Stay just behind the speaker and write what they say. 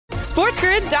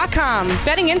SportsGrid.com.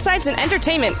 Betting insights and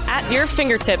entertainment at your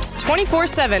fingertips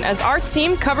 24/7 as our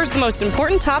team covers the most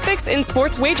important topics in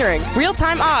sports wagering.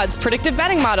 Real-time odds, predictive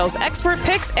betting models, expert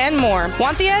picks, and more.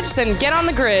 Want the edge? Then get on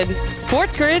the grid.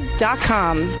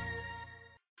 SportsGrid.com.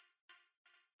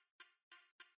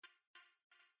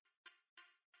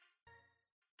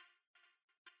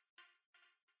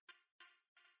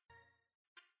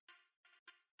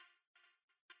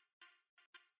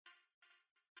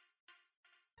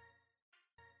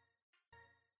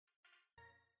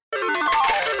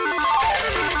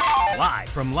 Live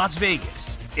from Las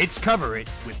Vegas, it's Cover It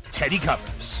with Teddy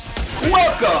Covers.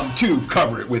 Welcome to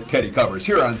Cover It with Teddy Covers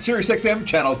here on SiriusXM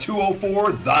Channel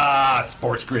 204, the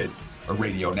Sports Grid, a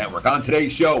radio network. On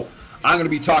today's show, I'm going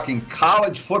to be talking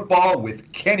college football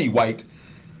with Kenny White.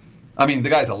 I mean, the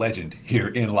guy's a legend here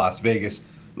in Las Vegas,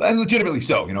 and legitimately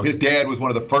so. You know, his dad was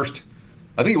one of the first,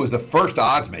 I think he was the first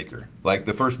odds maker, like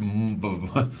the first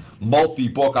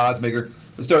multi-book odds maker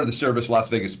that started the service, Las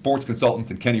Vegas Sports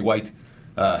Consultants, and Kenny White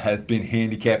has been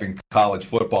handicapping college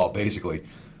football basically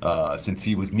since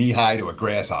he was knee-high to a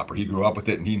grasshopper. He grew up with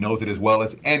it, and he knows it as well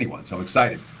as anyone. So I'm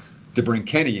excited to bring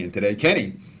Kenny in today.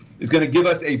 Kenny is going to give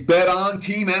us a bet-on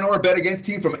team and or a bet-against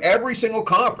team from every single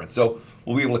conference. So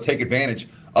we'll be able to take advantage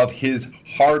of his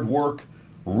hard work,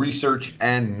 research,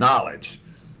 and knowledge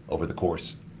over the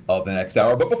course of the next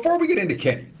hour. But before we get into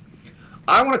Kenny,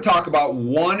 I want to talk about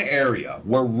one area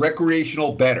where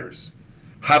recreational bettors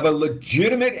have a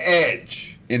legitimate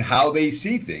edge in how they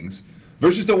see things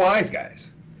versus the wise guys.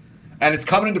 And it's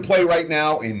coming into play right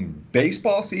now in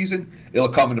baseball season. It'll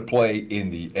come into play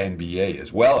in the NBA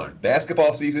as well, or in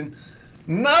basketball season.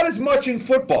 Not as much in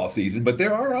football season, but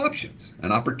there are options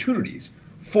and opportunities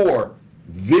for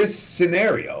this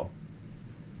scenario.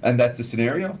 And that's the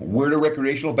scenario. Where do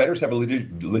recreational bettors have a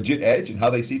legit edge in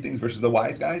how they see things versus the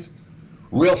wise guys?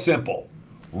 Real simple.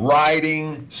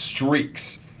 Riding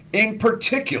streaks. In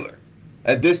particular,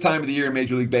 at this time of the year in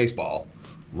Major League Baseball,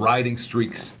 riding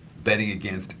streaks, betting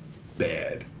against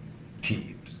bad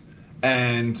teams.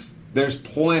 And there's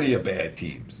plenty of bad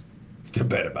teams to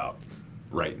bet about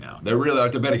right now. There really are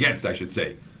to bet against, I should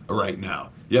say, right now.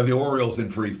 You have the Orioles in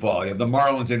free fall. You have the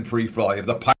Marlins in free fall. You have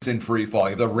the Pirates in free fall. You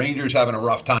have the Rangers having a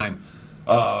rough time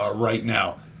right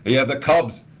now. You have the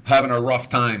Cubs having a rough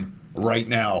time right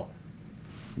now.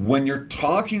 When you're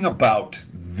talking about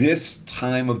this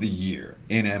time of the year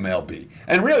in MLB,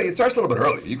 and really it starts a little bit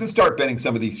earlier. You can start betting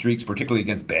some of these streaks, particularly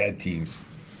against bad teams,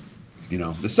 you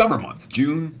know, the summer months,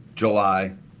 June,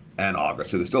 July, and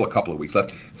August. So there's still a couple of weeks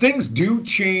left. Things do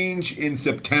change in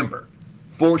September,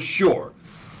 for sure.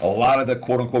 A lot of the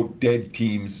quote-unquote dead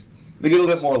teams, they get a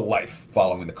little bit more life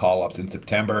following the call-ups in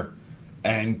September,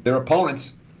 and their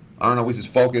opponents aren't always as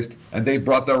focused, and they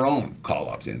brought their own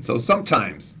call-ups in. So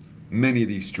sometimes many of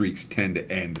these streaks tend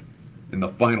to end in the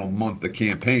final month of the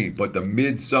campaign, but the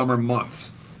midsummer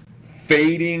months,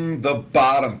 fading the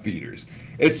bottom feeders.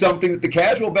 It's something that the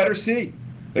casual bettors see.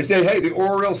 They say, hey, the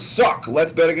Orioles suck.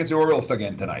 Let's bet against the Orioles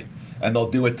again tonight. And they'll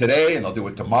do it today, and they'll do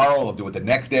it tomorrow, and they'll do it the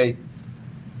next day.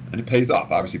 And it pays off.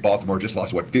 Obviously, Baltimore just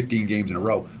lost, 15 games in a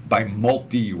row by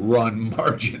multi-run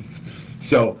margins.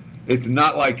 So it's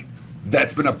not like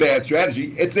that's been a bad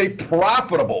strategy. It's a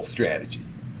profitable strategy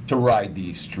to ride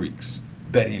these streaks,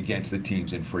 betting against the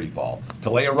teams in free fall. To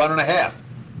lay a run and a half,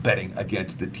 betting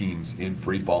against the teams in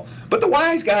free fall. But the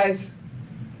wise guys,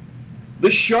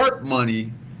 the sharp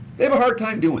money, they have a hard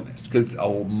time doing this because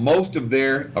most of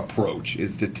their approach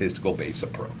is statistical-based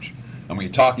approach. And when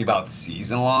you're talking about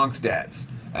season-long stats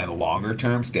and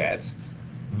longer-term stats,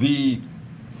 the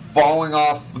falling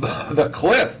off the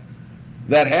cliff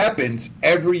that happens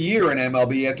every year in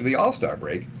MLB after the All-Star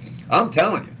break, I'm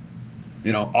telling you,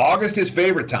 you know, August is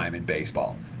favorite time in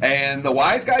baseball. And the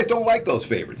wise guys don't like those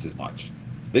favorites as much.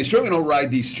 They certainly don't ride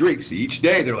these streaks. Each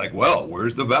day they're like, well,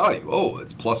 where's the value? Oh,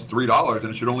 it's plus $3 and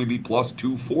it should only be plus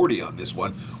 $2.40 on this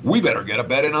one. We better get a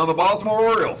bet in on the Baltimore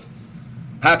Orioles.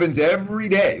 Happens every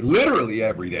day, literally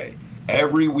every day,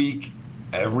 every week,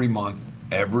 every month,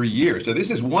 every year. So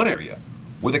this is one area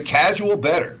with a casual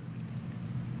bettor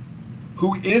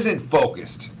who isn't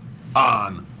focused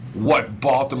on what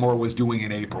Baltimore was doing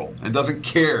in April and doesn't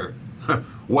care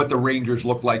what the Rangers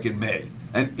look like in May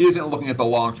and isn't looking at the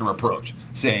long-term approach,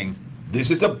 saying,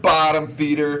 this is a bottom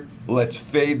feeder, let's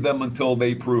fade them until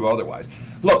they prove otherwise.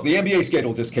 Look, the NBA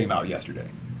schedule just came out yesterday,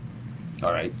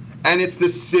 all right? And it's the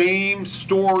same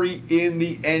story in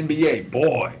the NBA.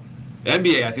 Boy,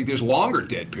 NBA, I think there's longer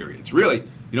dead periods. Really,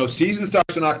 you know, season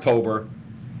starts in October.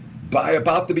 By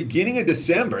about the beginning of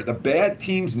December, the bad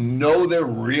teams know they're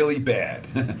really bad.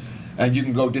 And you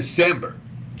can go December,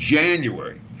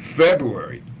 January,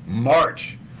 February,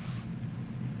 March.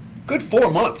 good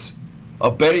 4 months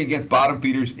of betting against bottom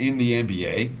feeders in the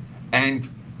NBA and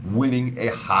winning a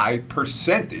high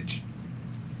percentage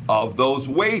of those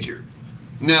wagers.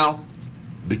 Now,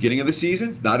 beginning of the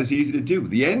season, not as easy to do.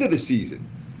 The end of the season,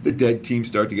 the dead teams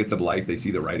start to get some life. They see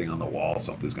the writing on the wall.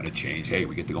 Something's going to change. Hey,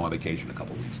 we get to go on vacation in a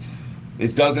couple weeks.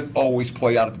 It doesn't always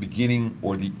play out at the beginning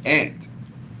or the end.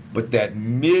 But that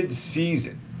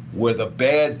mid-season where the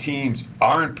bad teams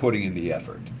aren't putting in the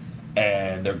effort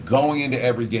and they're going into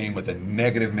every game with a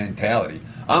negative mentality,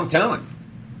 I'm telling you,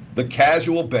 the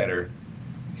casual bettor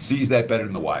sees that better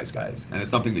than the wise guys. And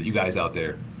it's something that you guys out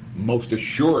there most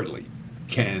assuredly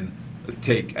can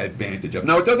take advantage of.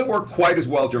 Now, it doesn't work quite as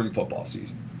well during football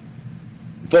season.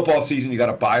 Football season, you got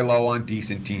to buy low on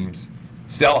decent teams,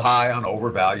 sell high on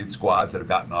overvalued squads that have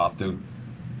gotten off to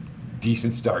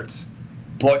decent starts.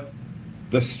 But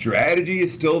the strategy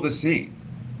is still the same.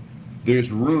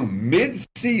 There's room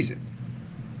mid-season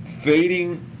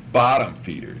fading bottom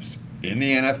feeders in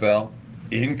the NFL,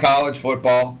 in college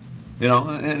football.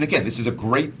 And again, this is a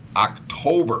great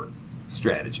October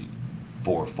strategy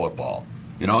for football.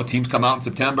 Teams come out in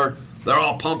September, they're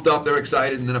all pumped up, they're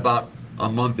excited, and then about a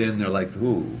month in, they're like,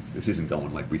 ooh, this isn't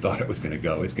going like we thought it was going to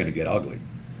go. It's going to get ugly.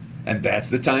 And that's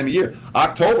the time of year.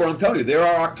 October, I'm telling you, there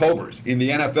are Octobers in the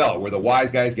NFL where the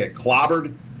wise guys get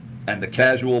clobbered and the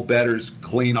casual bettors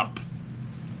clean up.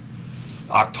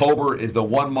 October is the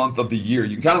 1 month of the year.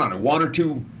 You can count on it. 1 or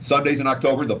 2 Sundays in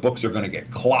October, the books are going to get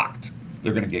clocked.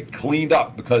 They're going to get cleaned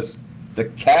up because the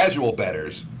casual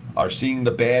bettors are seeing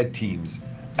the bad teams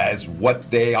as what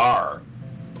they are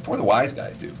before the wise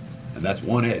guys do. And that's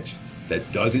one edge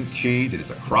that doesn't change, and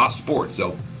it's across sports.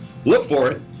 So look for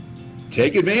it.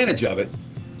 Take advantage of it,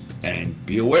 and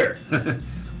be aware.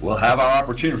 We'll have our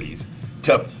opportunities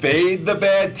to fade the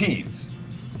bad teams,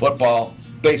 football,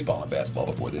 baseball, and basketball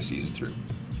before this season through.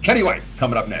 Kenny White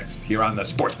coming up next here on the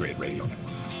Sports Grid Radio Network.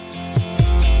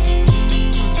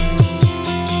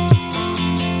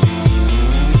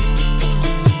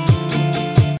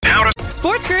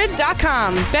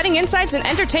 SportsGrid.com. Betting insights and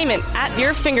entertainment at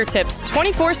your fingertips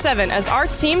 24/7 as our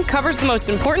team covers the most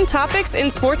important topics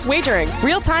in sports wagering.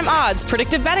 Real-time odds,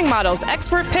 predictive betting models,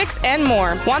 expert picks, and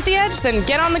more. Want the edge? Then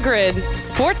get on the grid.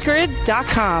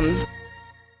 SportsGrid.com.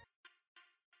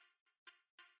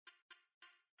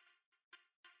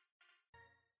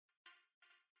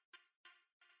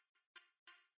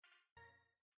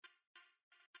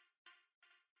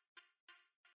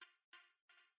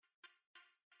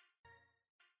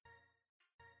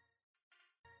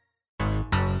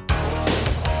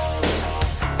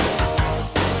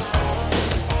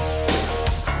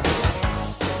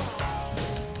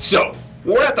 So,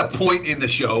 we're at the point in the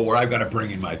show where I've got to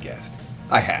bring in my guest.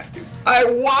 I have to. I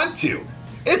want to.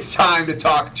 It's time to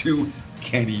talk to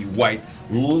Kenny White,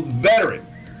 veteran,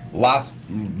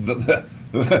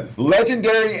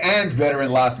 legendary and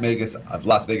veteran Las Vegas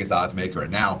odds maker.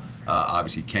 And now,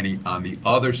 obviously, Kenny on the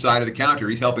other side of the counter.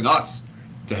 He's helping us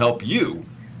to help you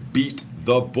beat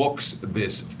the books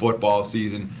this football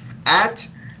season at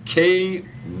K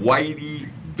Whitey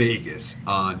Vegas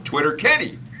on Twitter.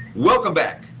 Kenny, welcome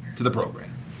back to the program.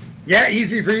 Yeah,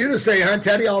 easy for you to say, huh,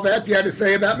 Teddy? All that you had to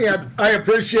say about me. I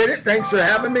appreciate it. Thanks for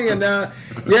having me. And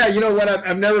yeah, you know what?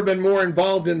 I've never been more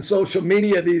involved in social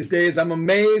media these days. I'm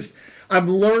amazed.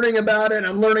 I'm learning about it.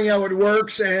 I'm learning how it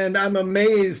works, and I'm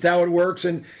amazed how it works.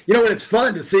 And you know what? It's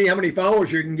fun to see how many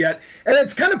followers you can get, and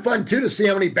it's kind of fun too to see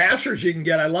how many bashers you can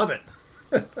get. I love it.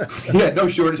 Yeah, no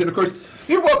shortage. And of course,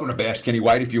 you're welcome to bash Kenny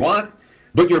White if you want,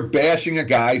 but you're bashing a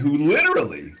guy who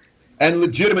literally and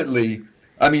legitimately,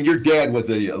 I mean, your dad was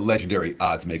a legendary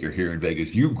odds maker here in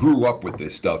Vegas. You grew up with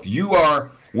this stuff. You are,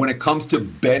 when it comes to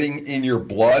betting in your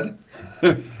blood,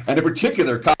 and in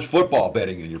particular college football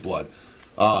betting in your blood,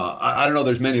 I don't know,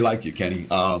 there's many like you, Kenny.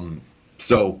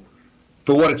 So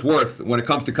for what it's worth, when it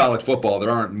comes to college football, there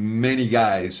aren't many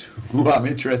guys who I'm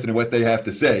interested in what they have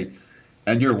to say,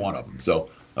 and you're one of them. So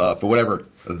for whatever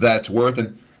that's worth,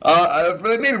 and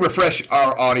maybe refresh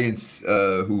our audience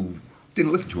who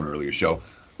didn't listen to an earlier show.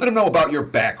 Let them know about your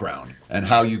background and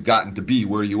how you've gotten to be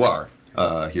where you are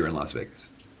here in Las Vegas.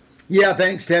 Yeah,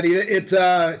 thanks, Teddy. It's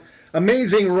an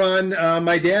amazing run.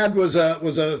 My dad was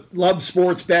a loved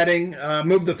sports betting.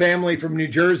 Moved the family from New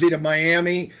Jersey to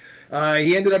Miami.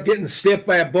 He ended up getting stiffed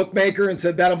by a bookmaker and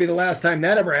said that'll be the last time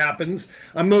that ever happens.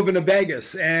 I'm moving to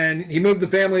Vegas, and he moved the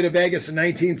family to Vegas in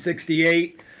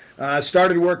 1968.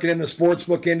 Started working in the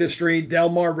sportsbook industry, Del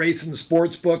Mar Racing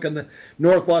Sportsbook in the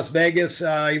North Las Vegas.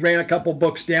 He ran a couple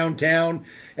books downtown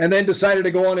and then decided to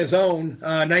go on his own.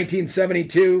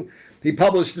 1972, he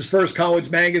published his first college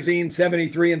magazine,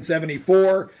 73 and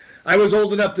 74. I was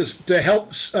old enough to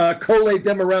help collate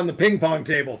them around the ping pong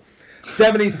table.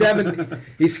 77.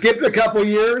 He skipped a couple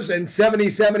years, and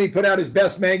 77 he put out his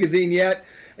best magazine yet.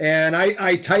 And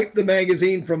I typed the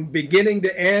magazine from beginning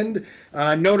to end.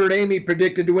 Notre Dame he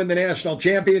predicted to win the national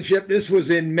championship. This was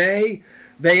in May.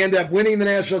 They end up winning the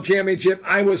national championship.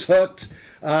 I was hooked.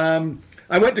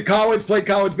 I went to college, played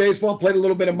college baseball, played a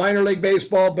little bit of minor league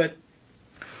baseball, but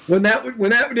when that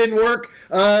didn't work,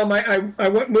 I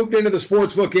moved into the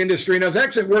sportsbook industry, and I was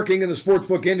actually working in the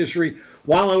sportsbook industry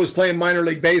while I was playing minor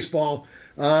league baseball.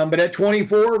 But at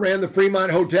 24, ran the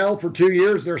Fremont Hotel for 2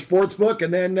 years, their sportsbook,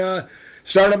 and then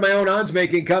started my own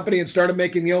odds-making company and started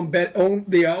making the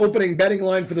opening betting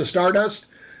line for the Stardust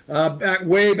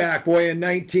way back in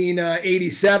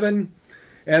 1987.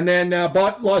 And then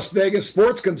bought Las Vegas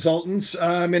Sports Consultants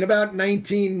in about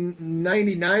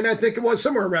 1999, I think it was,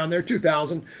 somewhere around there,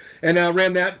 2000. And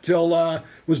ran that till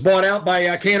was bought out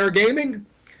by Cantor Gaming.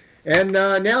 And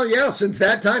now, since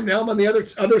that time, now I'm on the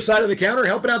other side of the counter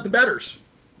helping out the bettors.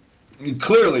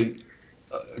 Clearly,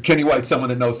 Kenny White's someone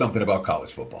that knows something about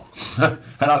college football. And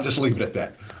I'll just leave it at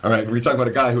that. All right, we're talking about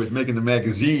a guy who was making the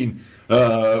magazine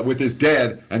with his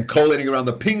dad and collating around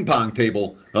the ping pong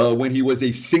table when he was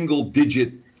a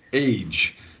single-digit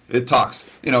age. It talks,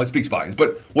 it speaks volumes.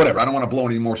 But whatever, I don't want to blow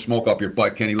any more smoke up your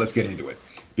butt, Kenny. Let's get into it.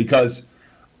 Because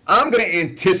I'm going to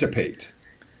anticipate,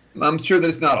 I'm sure that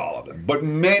it's not all of them, but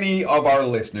many of our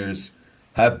listeners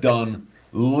have done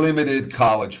limited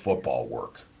college football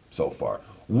work so far.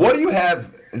 What do you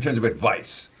have in terms of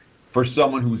advice for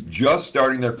someone who's just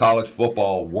starting their college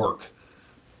football work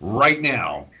right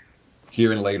now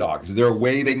here in late August? Is there a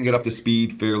way they can get up to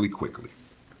speed fairly quickly?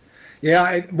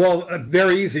 Yeah,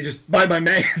 very easy. Just buy my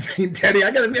magazine, Teddy. I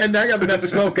got enough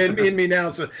smoke in me now,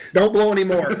 so don't blow any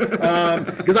more.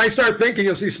 Because I start thinking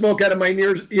you'll see smoke out of my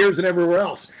ears and everywhere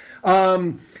else.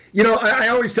 I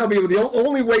always tell people the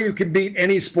only way you can beat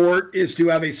any sport is to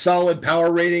have a solid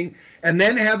power rating and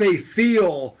then have a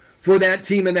feel for that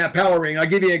team and that power rating. I'll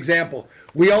give you an example.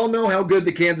 We all know how good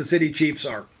the Kansas City Chiefs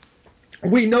are.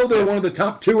 We know they're one of the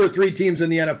top 2 or 3 teams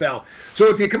in the NFL. So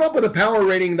if you come up with a power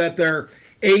rating that they're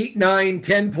 8, 9,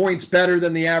 10 points better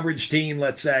than the average team,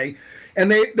 let's say,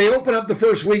 and they open up the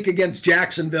first week against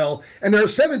Jacksonville, and they're a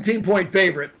 17-point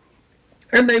favorite,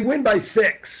 and they win by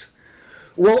 6.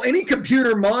 Well, any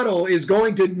computer model is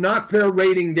going to knock their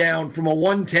rating down from a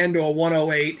 110 to a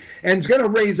 108, and it's going to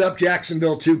raise up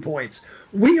Jacksonville 2 points.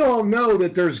 We all know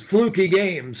that there's fluky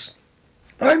games.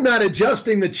 I'm not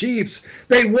adjusting the Chiefs.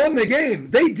 They won the game.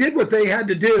 They did what they had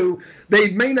to do. They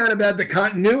may not have had the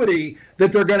continuity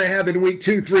that they're going to have in week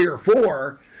 2, 3, or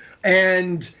 4.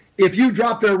 And if you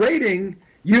drop their rating,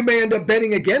 you may end up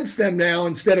betting against them now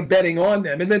instead of betting on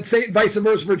them. And then say vice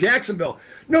versa for Jacksonville.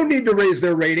 No need to raise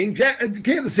their rating.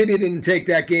 Kansas City didn't take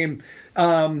that game.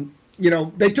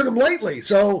 They took them lightly.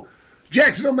 So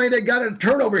Jacksonville may have got a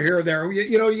turnover here or there.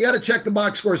 You got to check the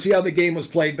box score, see how the game was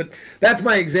played. But that's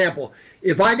my example.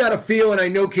 If I got a feel and I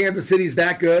know Kansas City's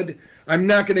that good, I'm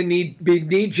not going to be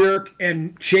knee-jerk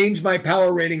and change my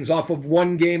power ratings off of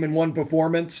one game and one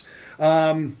performance.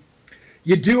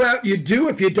 You do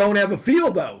if you don't have a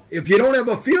feel, though. If you don't have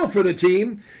a feel for the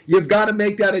team, you've got to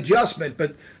make that adjustment.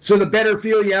 But so the better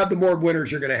feel you have, the more winners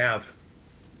you're going to have.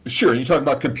 Sure. And you talk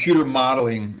about computer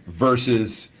modeling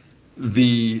versus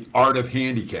the art of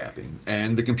handicapping.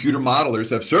 And the computer modelers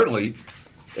have certainly,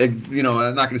 I'm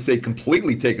not going to say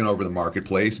completely taken over the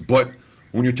marketplace, but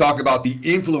when you're talking about the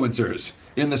influencers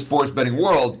in the sports betting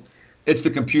world, it's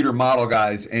the computer model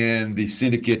guys and the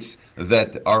syndicates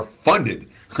that are funded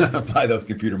by those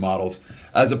computer models,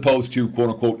 as opposed to, quote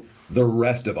unquote, the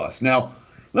rest of us. Now,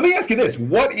 let me ask you this.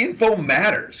 What info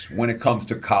matters when it comes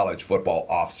to college football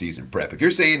off-season prep? If you're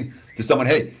saying to someone,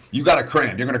 hey, you got to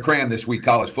cram, you're going to cram this week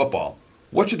college football,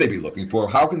 what should they be looking for?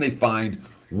 How can they find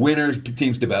winners,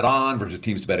 teams to bet on versus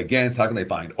teams to bet against? How can they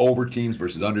find over teams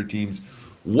versus under teams?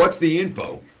 What's the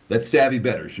info that savvy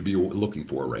bettors should be looking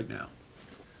for right now?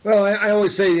 Well, I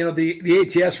always say,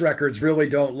 the ATS records really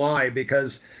don't lie,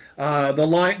 because the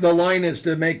line is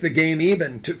to make the game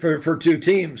even for 2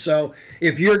 teams. So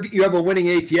if you have a winning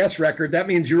ATS record, that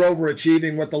means you're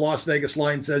overachieving what the Las Vegas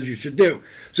line says you should do.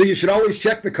 So you should always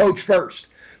check the coach first.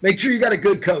 Make sure you got a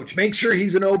good coach. Make sure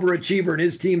he's an overachiever and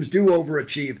his teams do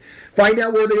overachieve. Find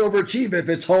out where they overachieve, if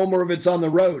it's home or if it's on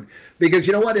the road. Because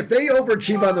you know what? If they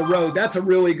overachieve on the road, that's a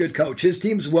really good coach. His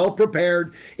team's well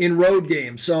prepared in road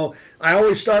games. So I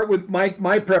always start with my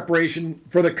preparation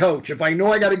for the coach. If I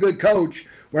know I got a good coach,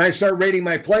 when I start rating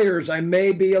my players, I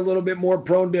may be a little bit more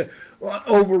prone to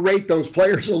overrate those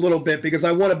players a little bit, because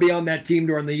I want to be on that team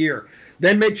during the year.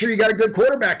 Then make sure you got a good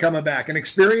quarterback coming back, an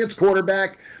experienced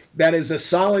quarterback that is a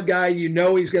solid guy. You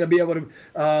know he's going to be able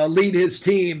to lead his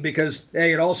team because,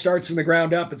 hey, it all starts from the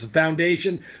ground up. It's a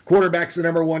foundation. Quarterback's the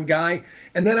number one guy.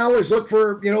 And then I always look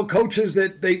for, coaches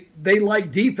that they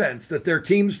like defense, that their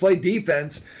teams play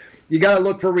defense. You got to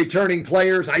look for returning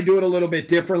players. I do it a little bit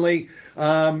differently.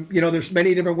 There's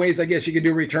many different ways I guess you could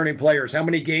do returning players. How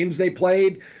many games they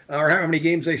played or how many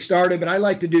games they started. But I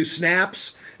like to do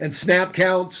snaps and snap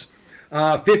counts.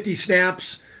 50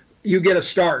 snaps, you get a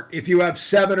start. If you have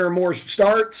 7 or more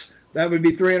starts, that would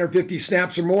be 350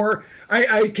 snaps or more.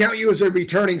 I count you as a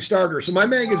returning starter. So my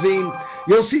magazine,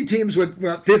 you'll see teams with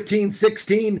 15,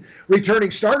 16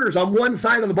 returning starters on one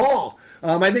side of the ball.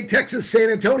 I think Texas San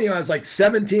Antonio has like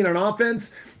 17 on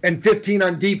offense and 15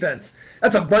 on defense.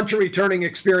 That's a bunch of returning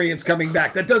experience coming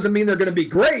back. That doesn't mean they're going to be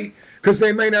great because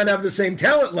they may not have the same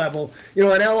talent level. In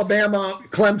Alabama,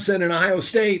 Clemson, and Ohio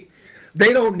State,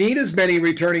 they don't need as many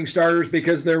returning starters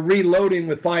because they're reloading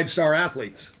with 5-star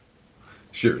athletes.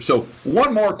 Sure. So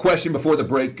one more question before the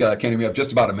break, Kenny. We have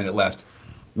just about a minute left.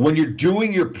 When you're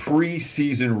doing your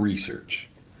preseason research,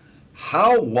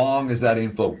 how long is that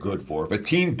info good for? If a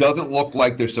team doesn't look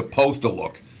like they're supposed to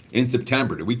look in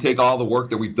September, do we take all the work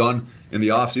that we've done in the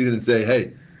offseason and say,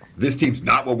 hey, this team's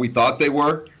not what we thought they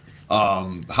were?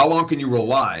 How long can you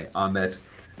rely on that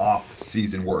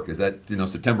off-season work? Is that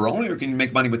September only, or can you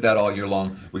make money with that all year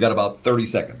long? We got about 30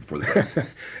 seconds for the break.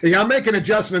 Yeah, I'm making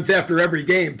adjustments after every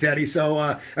game, Teddy.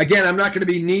 So, again, I'm not going to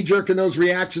be knee-jerking those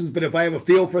reactions, but if I have a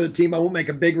feel for the team, I won't make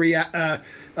a big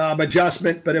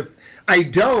adjustment. But if I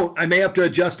don't, I may have to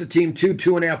adjust a team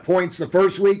 2.5 points the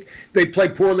first week. If they play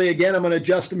poorly again, I'm going to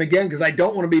adjust them again because I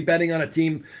don't want to be betting on a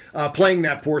team playing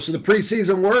that poor. So the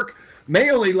preseason work may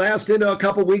only last into a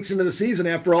couple weeks into the season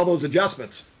after all those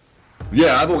adjustments.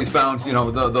 Yeah, I've always found,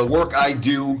 the work I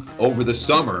do over the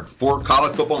summer for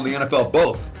college football and the NFL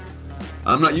both,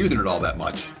 I'm not using it all that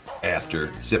much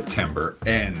after September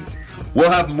ends.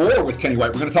 We'll have more with Kenny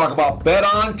White. We're going to talk about bet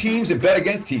on teams and bet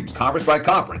against teams, conference by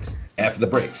conference, after the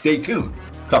break. Stay tuned.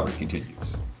 Coverage continues.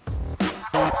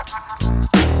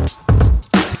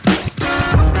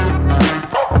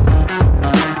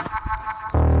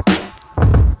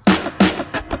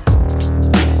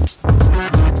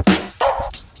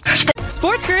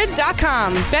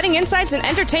 SportsGrid.com. Betting insights and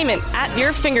entertainment at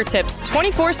your fingertips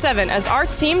 24/7 as our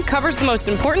team covers the most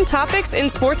important topics in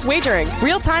sports wagering.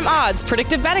 Real-time odds,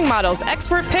 predictive betting models,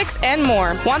 expert picks, and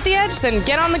more. Want the edge? Then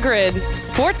get on the grid.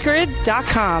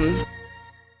 SportsGrid.com.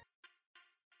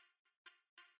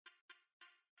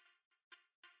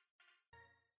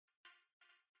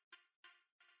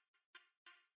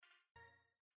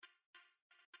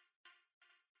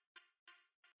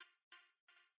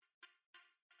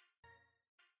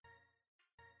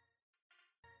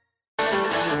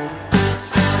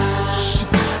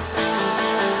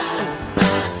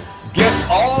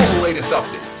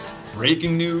 Updates,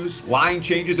 breaking news, line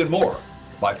changes, and more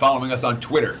by following us on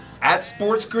Twitter at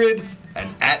SportsGrid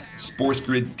and at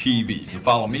SportsGridTV. You can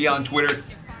follow me on Twitter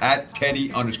at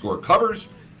Teddy_covers,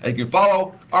 and you can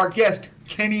follow our guest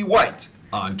Kenny White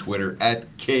on Twitter at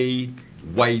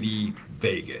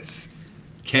KWhiteyVegas.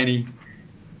 Kenny,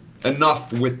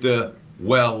 enough with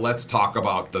let's talk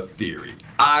about the theory.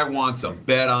 I want some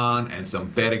bet on and some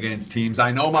bet against teams.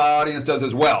 I know my audience does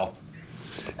as well.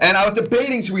 And I was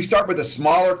debating, should we start with the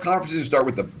smaller conferences or start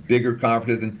with the bigger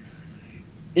conferences? And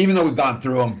even though we've gone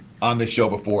through them on this show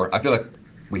before, I feel like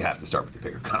we have to start with the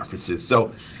bigger conferences.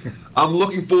 So I'm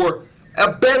looking for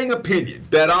a betting opinion.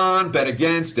 Bet on, bet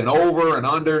against, and over and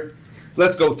under.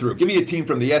 Let's go through. Give me a team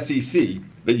from the SEC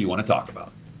that you want to talk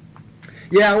about.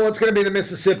 Yeah, well, it's going to be the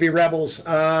Mississippi Rebels.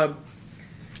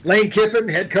 Lane Kiffin,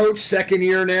 head coach, second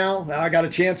year now. I got a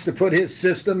chance to put his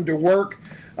system to work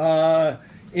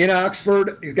in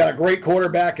Oxford. He's got a great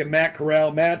quarterback in Matt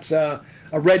Corral. Matt's a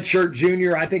redshirt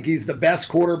junior. I think he's the best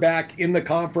quarterback in the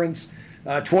conference.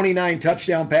 29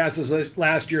 touchdown passes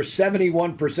last year,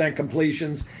 71%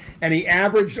 completions, and he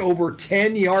averaged over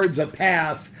 10 yards a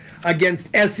pass against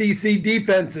SEC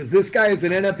defenses. This guy is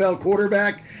an NFL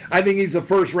quarterback. I think he's a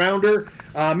first rounder.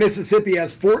 Mississippi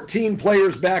has 14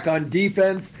 players back on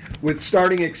defense with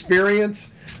starting experience.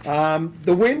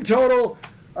 The win total,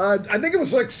 I think it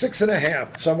was like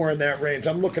 6.5, somewhere in that range.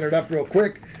 I'm looking it up real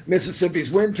quick.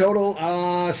 Mississippi's win total,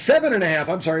 7.5.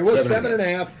 I'm sorry, it was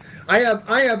 7.5. I have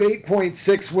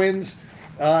 8.6 wins.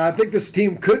 I think this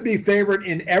team could be favored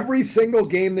in every single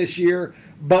game this year,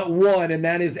 but one, and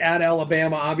that is at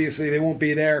Alabama. Obviously, they won't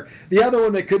be there. The other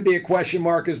one that could be a question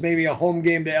mark is maybe a home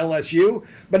game to LSU,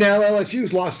 but now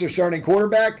LSU's lost their starting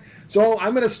quarterback, so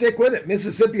I'm going to stick with it.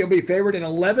 Mississippi will be favored in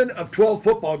 11 of 12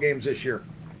 football games this year.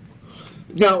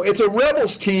 Now, it's a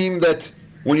Rebels team that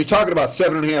when you're talking about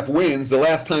 7.5 wins, the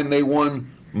last time they won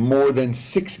more than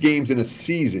 6 games in a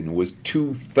season was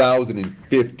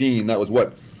 2015. That was,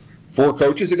 what, 4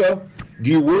 coaches ago?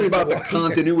 Do you worry about the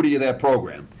continuity of that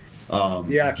program?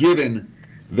 Given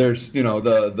there's,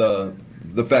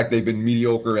 the fact they've been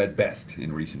mediocre at best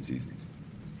in recent seasons.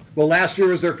 Well, last year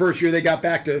was their first year they got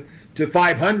back to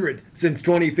 500 since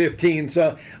 2015.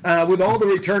 So with all the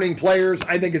returning players,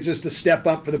 I think it's just a step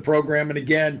up for the program. And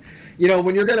again,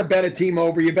 when you're going to bet a team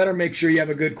over, you better make sure you have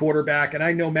a good quarterback. And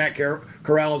I know Matt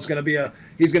Corral is going to be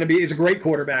he's a great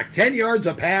quarterback. 10 yards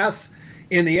a pass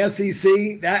in the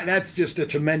SEC, that's just a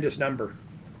tremendous number.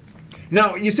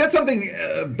 Now, you said something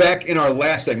back in our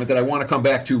last segment that I want to come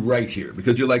back to right here,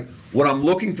 because you're like, what I'm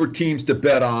looking for teams to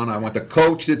bet on, I want the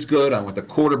coach that's good, I want the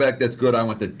quarterback that's good, I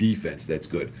want the defense that's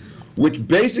good, which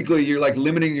basically you're like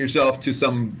limiting yourself to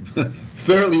some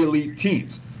fairly elite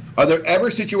teams. Are there ever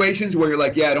situations where you're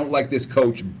like, yeah, I don't like this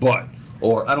coach, but,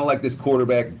 or I don't like this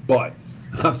quarterback, but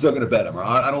I'm still going to bet him, or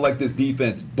I don't like this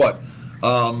defense, but,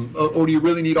 or do you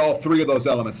really need all 3 of those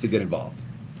elements to get involved?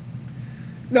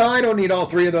 No, I don't need all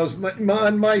 3 of those.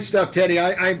 My stuff, Teddy,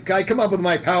 I come up with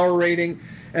my power rating,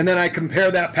 and then I compare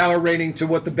that power rating to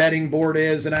what the betting board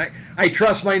is, and I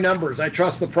trust my numbers. I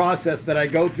trust the process that I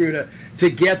go through to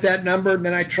get that number, and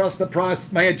then I trust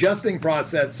my adjusting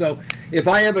process. So if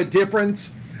I have a difference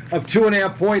of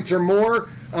 2.5 points or more,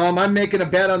 I'm making a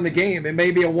bet on the game. It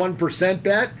may be a 1%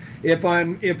 bet. If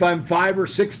I'm 5 or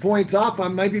 6 points off, I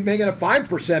might be making a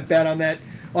 5% bet on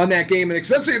that game, and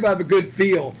especially if I have a good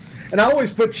feel. And I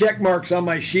always put check marks on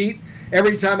my sheet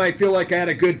every time I feel like I had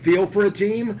a good feel for a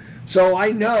team. So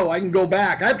I know I can go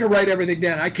back. I have to write everything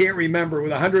down. I can't remember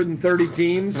with 130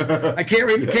 teams. I can't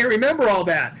remember all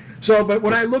that. So, but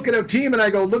when I look at a team and I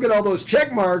go, look at all those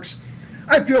check marks,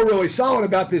 I feel really solid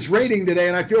about this rating today,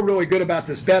 and I feel really good about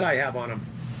this bet I have on them.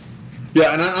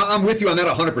 Yeah, and I'm with you on that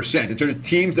 100%. In terms of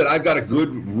teams that I've got a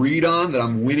good read on, that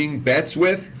I'm winning bets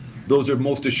with, those are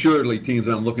most assuredly teams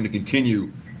that I'm looking to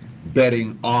continue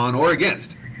betting on or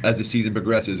against as the season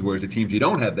progresses, whereas the teams you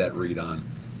don't have that read on,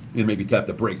 you maybe tap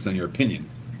the brakes on your opinion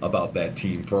about that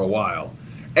team for a while.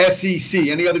 SEC,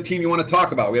 any other team you want to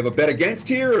talk about? We have a bet against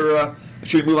here, or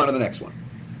should we move on to the next one?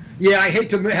 Yeah, I hate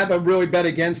to have a really bet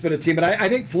against a team, but I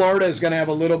think Florida is going to have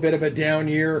a little bit of a down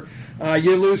year.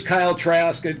 You lose Kyle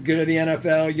Trask, good to the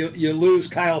NFL. You lose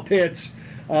Kyle Pitts.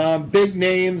 Big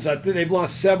names. I think they've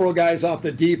lost several guys off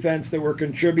the defense that were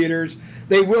contributors.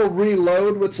 They will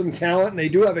reload with some talent, and they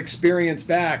do have experience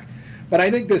back. But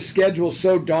I think the schedule's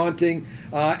so daunting.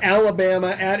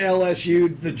 Alabama at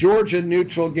LSU, the Georgia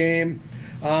neutral game.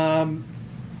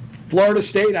 Florida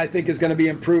State, I think, is going to be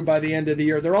improved by the end of the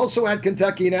year. They're also at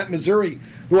Kentucky and at Missouri,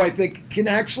 who I think can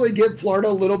actually give Florida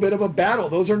a little bit of a battle.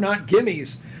 Those are not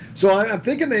gimmies. So I'm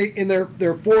thinking in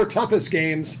their 4 toughest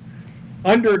games,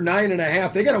 under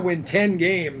 9.5, they got to win 10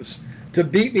 games to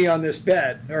beat me on this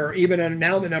bet, or even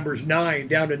now the number's 9,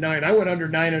 down to 9. I went under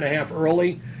 9.5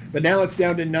 early, but now it's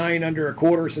down to 9 under a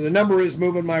quarter, so the number is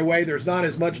moving my way. There's not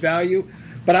as much value,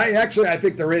 but I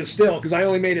think there is still, because I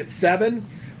only made it 7,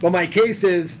 but my case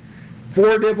is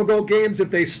 4 difficult games. If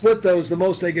they split those, the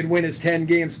most they could win is 10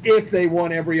 games if they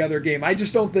won every other game. I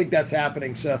just don't think that's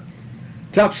happening, so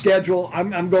tough schedule.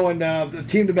 I'm going, the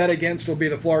team to bet against will be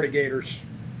the Florida Gators.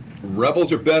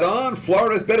 Rebels are bet on,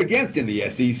 Florida's bet against in the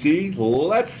SEC.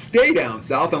 Let's stay down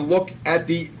south and look at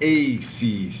the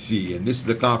ACC. And this is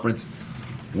a conference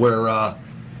where I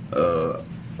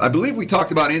believe we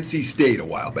talked about NC State a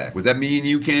while back. Was that me and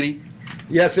you, Kenny?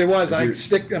 Yes, it was. I'm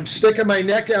sticking my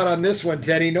neck out on this one,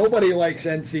 Teddy. Nobody likes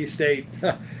NC State.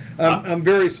 I'm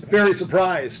very, very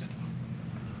surprised.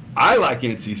 I like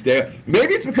NC State.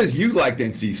 Maybe it's because you liked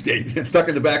NC State. It's stuck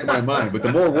in the back of my mind. But the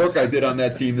more work I did on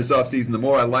that team this offseason, the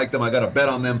more I liked them. I got a bet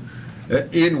on them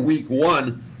in week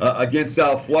 1 against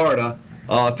South Florida.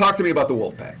 Talk to me about the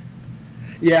Wolfpack.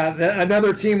 Yeah,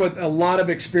 another team with a lot of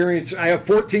experience. I have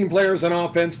 14 players on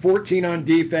offense, 14 on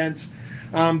defense.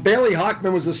 Bailey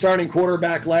Hockman was the starting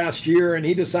quarterback last year, and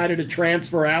he decided to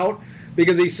transfer out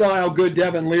because he saw how good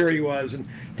Devin Leary was. And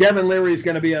Devin Leary is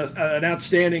going to be an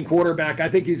outstanding quarterback. I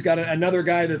think he's got another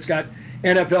guy that's got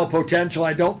NFL potential.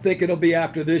 I don't think it'll be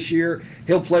after this year.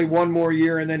 He'll play 1 more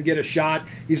year and then get a shot.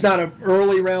 He's not an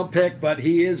early round pick, but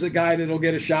he is a guy that'll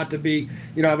get a shot to be,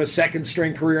 have a second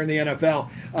string career in the NFL.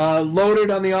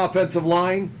 Loaded on the offensive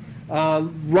line.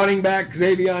 Running back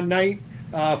Xavier Knight,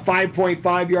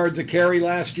 5.5 yards a carry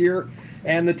last year.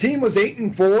 And the team was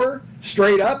 8-4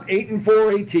 straight up,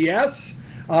 8-4 ATS.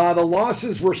 The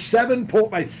losses were 7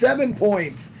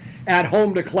 points at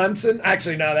home to Clemson.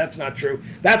 Actually, no, that's not true.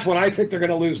 That's what I think they're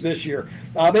going to lose this year.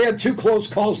 They had 2 close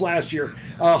calls last year.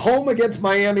 Home against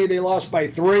Miami, they lost by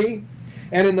 3.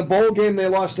 And in the bowl game, they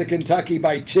lost to Kentucky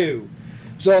by 2.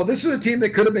 So this is a team that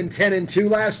could have been 10-2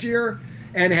 last year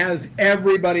and has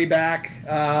everybody back.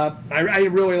 I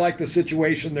really like the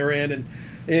situation they're in, and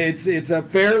it's a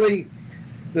fairly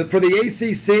for the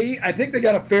ACC. I think they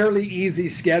got a fairly easy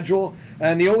schedule,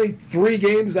 and the only 3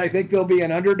 games I think they'll be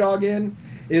an underdog in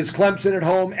is Clemson at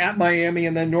home, at Miami,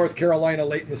 and then North Carolina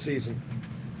late in the season.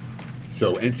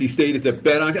 So NC State is a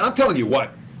bet on. I'm telling you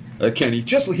what, Kenny,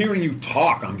 just hearing you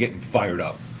talk, I'm getting fired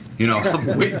up.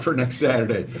 I'm waiting for next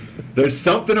Saturday. There's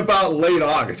something about late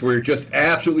August where you're just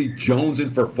absolutely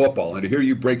jonesing for football. And to hear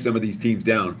you break some of these teams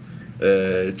down,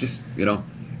 and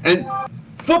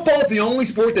football is the only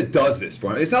sport that does this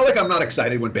for me. It's not like I'm not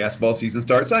excited when basketball season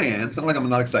starts. I am. It's not like I'm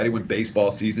not excited when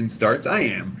baseball season starts. I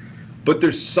am. But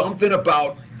there's something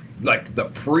about like the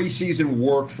preseason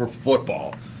work for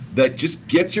football that just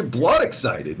gets your blood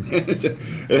excited. It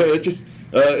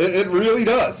really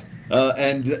does.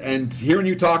 And hearing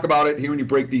you talk about it, hearing you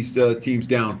break these teams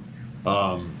down,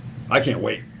 I can't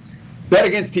wait. Bet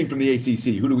against team from the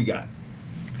ACC. Who do we got?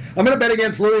 I'm going to bet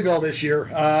against Louisville this year.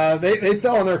 They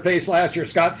fell on their face last year.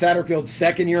 Scott Satterfield's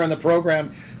second year in the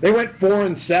program. They went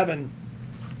 4-7.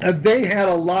 They had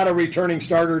a lot of returning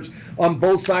starters on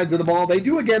both sides of the ball. They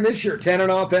do again this year, 10 on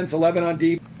offense, 11 on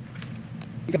defense.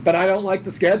 But I don't like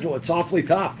the schedule. It's awfully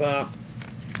tough.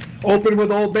 Open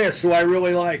with Ole Miss, who I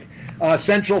really like.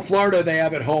 Central Florida they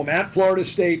have at home, at Florida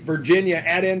State, Virginia,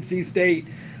 at NC State,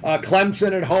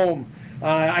 Clemson at home.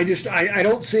 I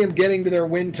don't see them getting to their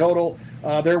win total.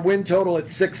 Their win total at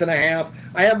 6.5.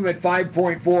 I have them at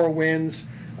 5.4 wins.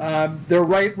 They're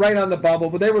right on the bubble,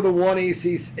 but they were the one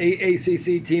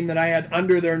ACC team that I had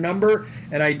under their number,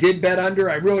 and I did bet under.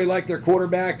 I really like their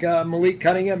quarterback, Malik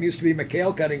Cunningham, used to be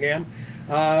Mikhail Cunningham.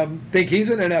 Think he's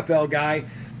an NFL guy,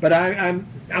 but I'm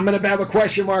going to have a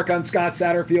question mark on Scott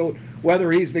Satterfield,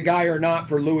 whether he's the guy or not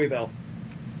for Louisville.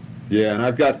 Yeah, and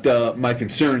I've got my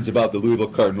concerns about the Louisville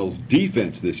Cardinals'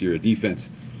 defense this year, a defense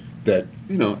that,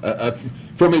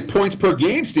 from a points per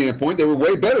game standpoint, they were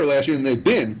way better last year than they've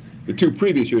been. The 2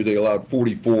 previous years, they allowed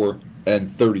 44 and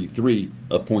 33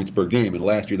 points per game, and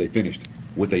last year they finished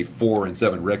with a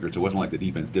 4-7 record, so it wasn't like the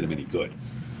defense did them any good.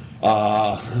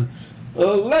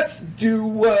 Let's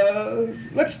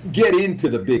get into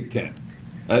the Big Ten,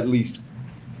 at least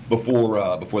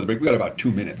before the break. We got about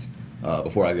 2 minutes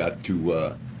before I got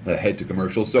to head to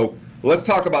commercial. So let's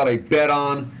talk about a bet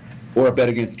on or a bet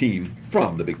against team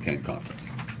from the Big Ten Conference.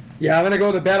 Yeah, I'm going to go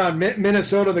the bet on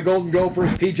Minnesota, the Golden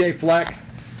Gophers, P.J. Fleck.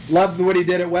 Loved what he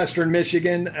did at Western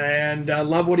Michigan, and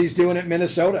love what he's doing at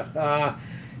Minnesota.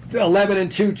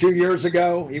 11-2 2 years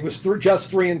ago. He was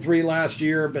just 3-3 last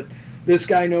year, but this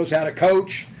guy knows how to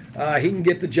coach. He can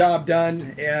get the job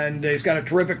done, and he's got a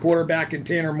terrific quarterback in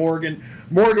Tanner Morgan.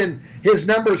 Morgan, his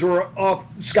numbers were off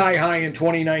sky high in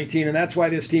 2019, and that's why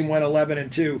this team went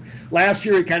 11-2. Last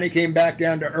year, he kind of came back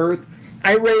down to earth.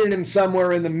 I rated him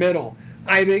somewhere in the middle.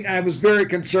 I think I was very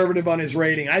conservative on his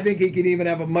rating. I think he could even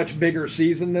have a much bigger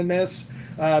season than this,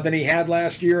 than he had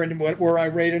last year, and where I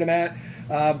rated him at.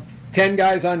 10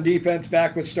 guys on defense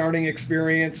back with starting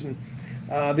experience, and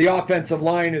the offensive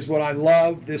line is what I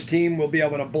love. This team will be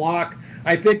able to block.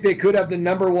 I think they could have the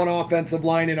number 1 offensive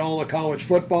line in all of college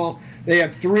football. They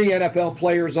have 3 NFL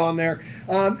players on there,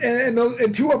 and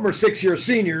 2 of them are 6-year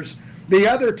seniors. The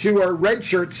other 2 are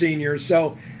redshirt seniors,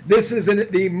 so this is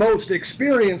the most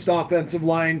experienced offensive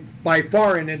line by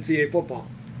far in NCAA football.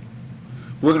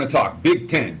 We're going to talk Big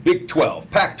Ten, Big 12,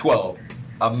 Pac-12,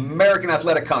 American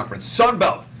Athletic Conference, Sun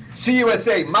Belt,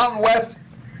 CUSA, Mountain West,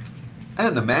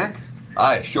 and the MAC.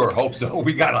 I sure hope so.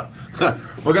 We're gonna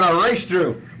race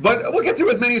through, but we'll get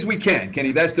through as many as we can,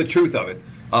 Kenny. That's the truth of it.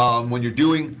 When you're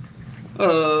doing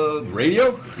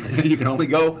radio, you can only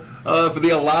go for the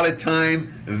allotted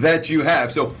time that you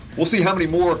have. So we'll see how many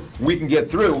more we can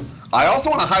get through. I also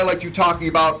want to highlight you talking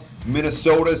about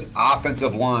Minnesota's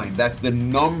offensive line. That's the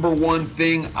number 1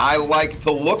 thing I like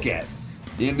to look at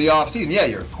in the offseason. Yeah,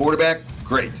 your quarterback,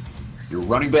 great. Your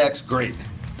running backs, great.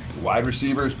 Your wide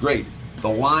receivers, great. The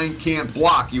line can't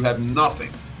block, you have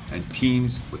nothing. And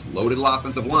teams with loaded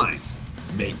offensive lines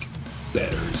make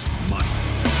bettors money.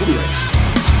 We'll be right back.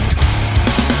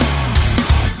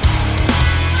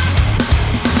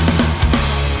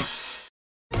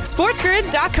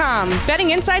 SportsGrid.com. Betting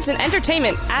insights and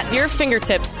entertainment at your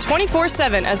fingertips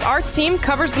 24/7 as our team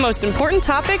covers the most important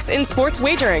topics in sports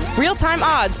wagering. Real-time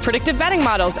odds, predictive betting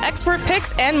models, expert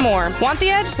picks, and more. Want the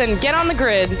edge? Then get on the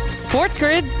grid.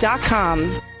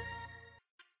 SportsGrid.com.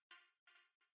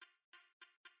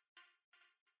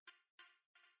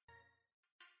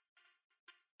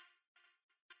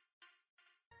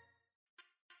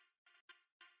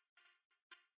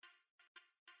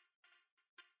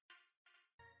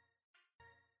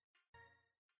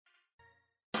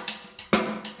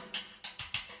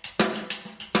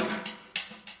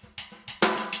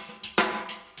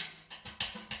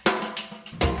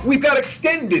 We've got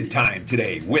extended time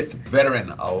today with veteran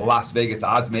Las Vegas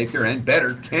odds maker and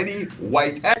bettor Kenny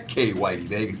White at K Whitey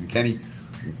Vegas. And Kenny,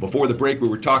 before the break, we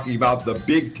were talking about the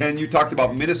Big Ten. You talked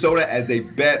about Minnesota as a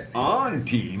bet-on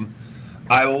team.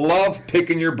 I love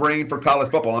picking your brain for college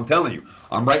football. I'm telling you,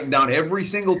 I'm writing down every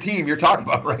single team you're talking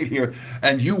about right here,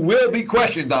 and you will be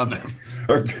questioned on them.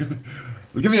 Or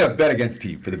give me a bet against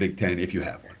team for the Big Ten if you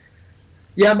have one.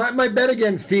 Yeah, my bet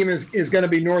against team is going to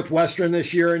be Northwestern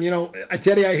this year. And, I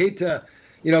tell you, I hate to,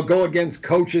 go against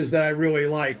coaches that I really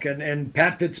like. And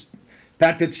Pat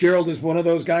Fitzgerald is one of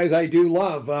those guys I do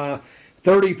love.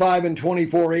 35 and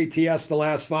 24 ATS the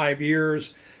last 5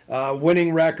 years,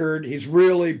 winning record. He's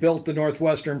really built the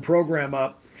Northwestern program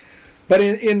up. But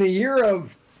in the year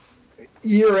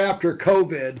after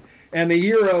COVID and the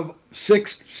year of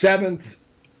 6th, 7th,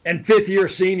 and 5th year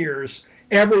seniors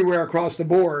everywhere across the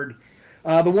board,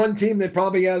 the one team that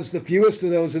probably has the fewest of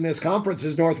those in this conference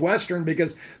is Northwestern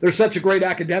because they're such a great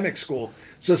academic school.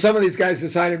 So some of these guys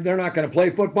decided they're not going to play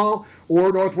football,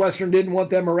 or Northwestern didn't want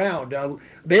them around.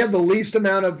 They have the least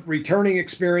amount of returning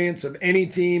experience of any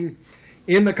team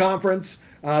in the conference.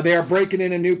 They are breaking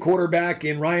in a new quarterback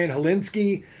in Ryan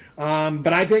Helinski,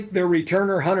 but I think their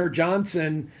returner, Hunter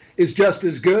Johnson, is just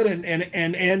as good, and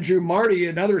Andrew Marty,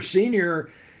 another senior,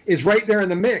 is right there in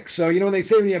the mix. So, when they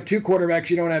say when you have 2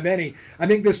 quarterbacks, you don't have any. I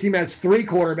think this team has 3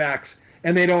 quarterbacks,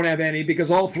 and they don't have any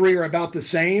because all 3 are about the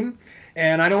same.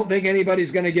 And I don't think anybody's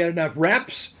going to get enough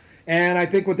reps. And I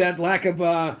think with that lack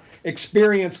of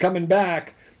experience coming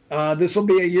back, this will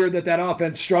be a year that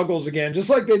offense struggles again, just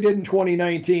like they did in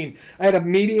 2019. I had a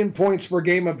median points per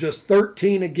game of just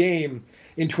 13 a game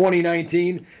in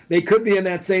 2019. They could be in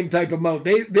that same type of mode.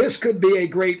 This could be a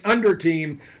great under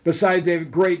team besides a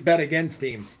great bet against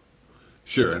team.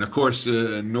 Sure, and of course,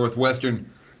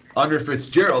 Northwestern under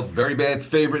Fitzgerald, very bad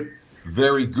favorite,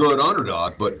 very good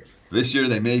underdog, but this year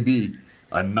they may be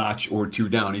a notch or 2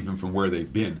 down even from where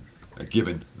they've been,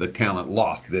 given the talent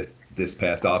lost this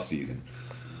past offseason.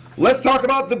 Let's talk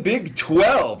about the Big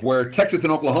 12, where Texas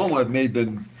and Oklahoma have made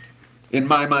the, in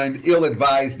my mind,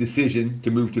 ill-advised decision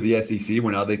to move to the SEC,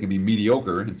 where now they can be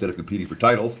mediocre instead of competing for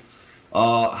titles.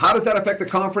 How does that affect the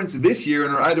conference this year,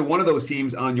 and are either one of those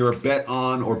teams on your bet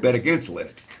on or bet against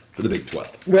list for the Big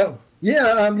 12? Well,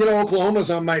 yeah, Oklahoma's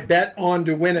on my bet on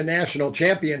to win a national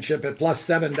championship at plus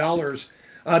 $7.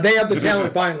 They have the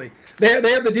talent finally. They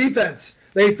have the defense.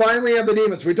 They finally have the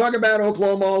defense. We talk about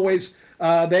Oklahoma always.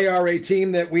 They are a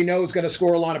team that we know is going to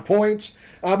score a lot of points,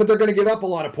 but they're going to give up a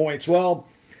lot of points. Well,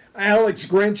 Alex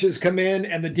Grinch has come in,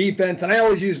 and the defense, and I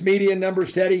always use median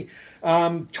numbers, Teddy.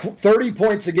 30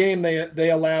 points a game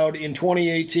they allowed in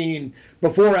 2018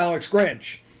 before Alex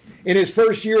Grinch. In his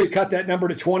first year, he cut that number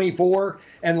to 24,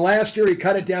 and last year he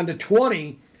cut it down to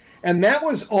 20, and that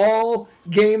was all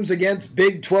games against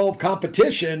Big 12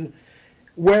 competition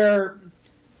where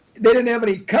they didn't have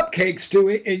any cupcakes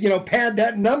to pad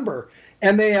that number.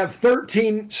 And they have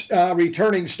 13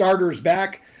 returning starters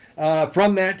back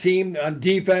from that team on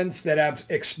defense that have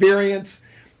experience.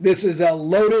 This is a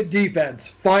loaded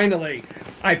defense. Finally,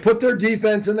 I put their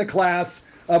defense in the class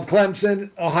of Clemson,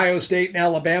 Ohio State, and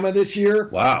Alabama this year.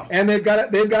 Wow! And they've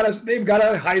got a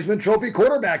Heisman Trophy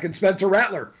quarterback in Spencer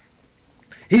Rattler.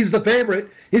 He's the favorite.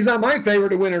 He's not my favorite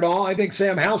to win it all. I think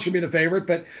Sam Howell should be the favorite,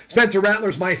 but Spencer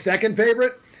Rattler's my second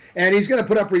favorite, and he's going to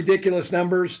put up ridiculous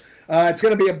numbers. It's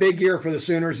going to be a big year for the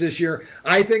Sooners this year.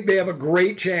 I think they have a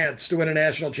great chance to win a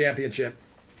national championship.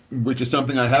 Which is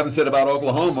something I haven't said about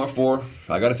Oklahoma for,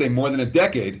 I got to say, more than a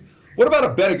decade. What about a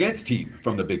bet against team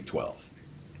from the Big 12?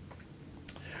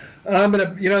 I'm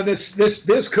gonna,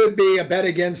 this could be a bet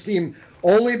against team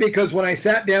only because when I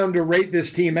sat down to rate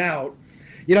this team out,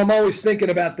 I'm always thinking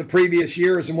about the previous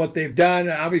years and what they've done.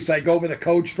 Obviously, I go over the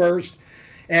coach first,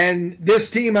 and this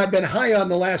team I've been high on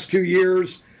the last 2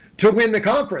 years to win the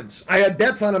conference. I had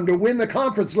bets on them to win the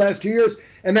conference last 2 years,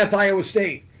 and that's Iowa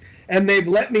State. And they've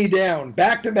let me down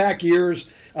back-to-back years.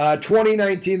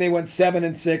 2019 they went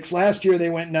 7-6. Last year they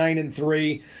went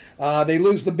 9-3. They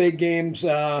lose the big games.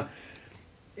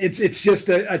 It's just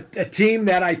a team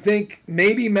that I think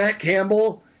maybe Matt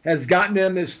Campbell has gotten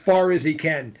them as far as he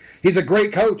can. He's a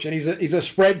great coach, and he's a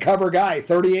spread cover guy,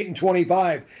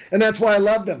 38-25, and that's why I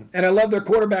loved him. And I love their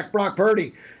quarterback Brock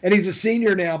Purdy, and he's a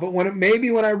senior now. But when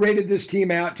I rated this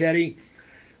team out, Teddy,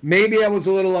 maybe I was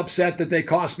a little upset that they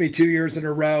cost me 2 years in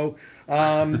a row.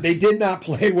 They did not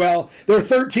play well. They're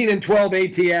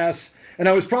 13-12 ATS, and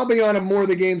I was probably on them more of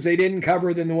the games they didn't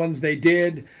cover than the ones they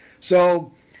did.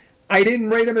 So I didn't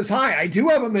rate them as high. I do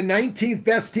have them the 19th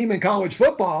best team in college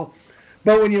football,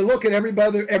 but when you look at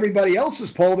everybody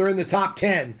else's poll, they're in the top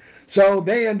 10. So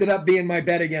they ended up being my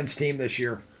bet against team this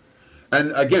year.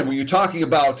 And again, when you're talking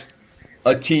about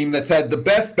a team that's had the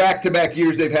best back-to-back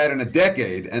years they've had in a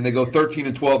decade, and they go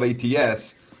 13-12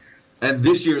 ATS, and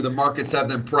this year the markets have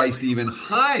them priced even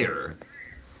higher,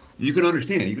 you can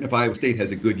understand, even if Iowa State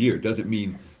has a good year, it doesn't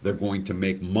mean they're going to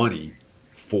make money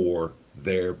for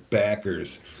their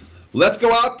backers. Let's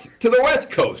go out to the West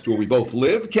Coast, where we both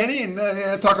live, Kenny, and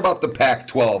talk about the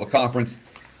Pac-12, a conference.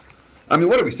 I mean,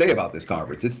 what do we say about this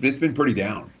conference? It's been pretty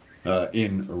down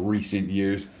in recent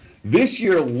years. This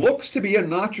year looks to be a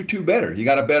notch or two better. You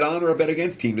got a bet on or a bet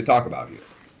against team to talk about here?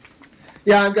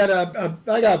 Yeah,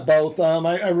 I got both.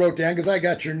 I wrote down because I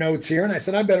got your notes here, and I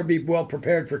said I better be well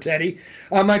prepared for Teddy.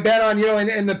 My bet on,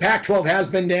 and the Pac-12 has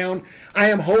been down. I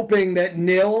am hoping that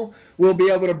NIL will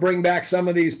be able to bring back some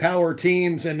of these power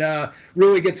teams and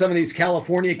really get some of these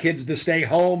California kids to stay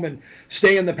home and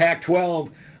stay in the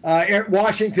Pac-12.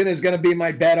 Washington is going to be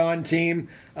my bet on team.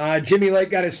 Jimmy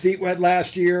Lake got his feet wet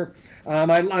last year.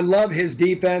 I love his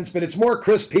defense, but it's more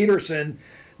Chris Peterson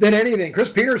than anything.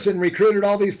 Chris Peterson recruited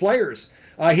all these players.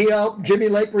 He helped Jimmy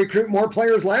Lake recruit more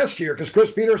players last year because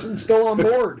Chris Peterson's still on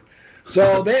board.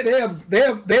 So they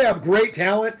have great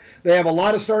talent. They have a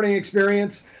lot of starting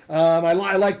experience. I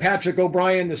like Patrick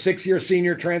O'Brien, the 6-year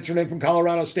senior transferred in from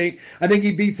Colorado State. I think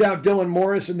he beats out Dylan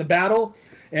Morris in the battle,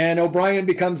 and O'Brien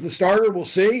becomes the starter. We'll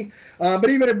see. But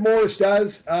even if Morris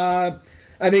does, I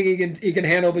think he can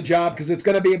handle the job because it's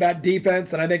going to be about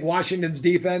defense, and I think Washington's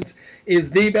defense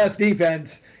is the best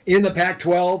defense in the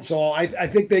Pac-12. So I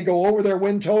think they go over their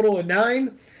win total at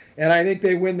 9, and I think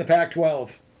they win the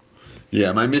Pac-12.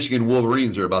 Yeah, my Michigan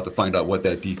Wolverines are about to find out what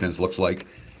that defense looks like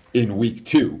in week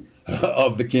 2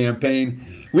 of the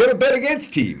campaign. We have a bet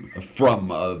against team from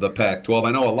the Pac-12.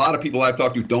 I know a lot of people I've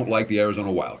talked to don't like the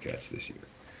Arizona Wildcats this year.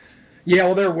 Yeah,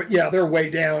 well, they're way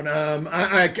down.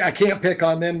 I can't pick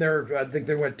on them. I think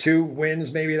they went 2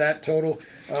 wins, maybe that total.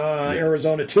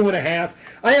 Arizona 2.5.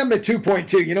 I am at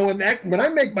 2.2. You know, when I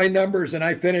make my numbers and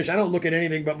I finish, I don't look at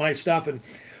anything but my stuff. And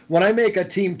when I make a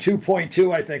team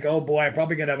 2.2, I think, oh boy, I'm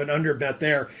probably gonna have an under bet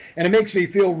there. And it makes me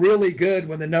feel really good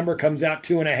when the number comes out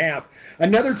 2.5.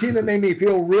 Another team that made me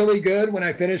feel really good when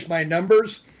I finished my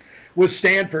numbers was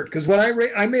Stanford, because when I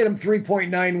made them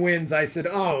 3.9 wins, I said,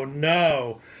 oh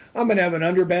no. I'm going to have an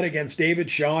under bet against David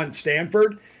Shaw and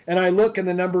Stanford. And I look and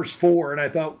the number's 4. And I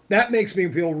thought, that makes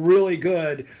me feel really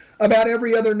good about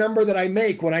every other number that I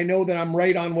make when I know that I'm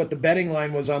right on what the betting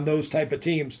line was on those type of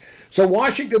teams. So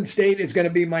Washington State is going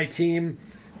to be my team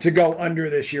to go under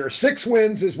this year. 6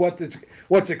 wins is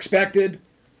what's expected.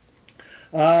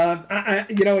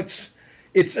 It's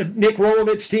a Nick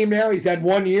Rolovich team now. He's had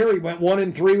 1 year. He went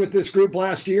 1-3 with this group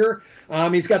last year.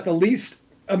 He's got the least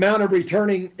amount of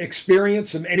returning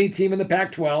experience from any team in the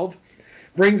Pac-12.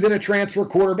 Brings in a transfer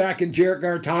quarterback in Jarrett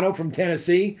Garantano from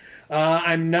Tennessee.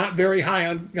 I'm not very high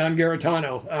on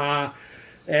Garantano.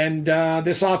 And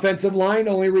this offensive line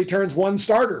only returns 1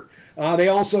 starter. They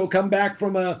also come back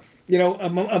from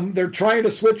they're trying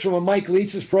to switch from a Mike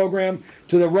Leach's program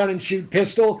to the run and shoot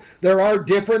pistol. There are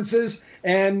differences.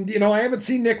 And, I haven't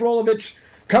seen Nick Rolovich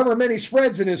cover many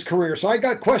spreads in his career. So I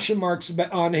got question marks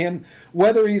on him,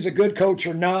 whether he's a good coach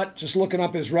or not, just looking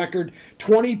up his record,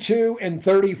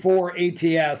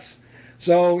 22-34 ATS.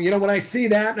 So, when I see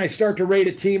that and I start to rate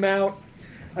a team out,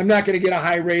 I'm not going to get a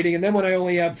high rating. And then when I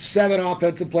only have 7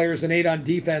 offensive players and 8 on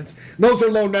defense, those are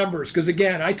low numbers. Because,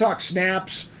 again, I talk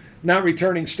snaps, not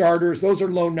returning starters. Those are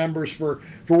low numbers for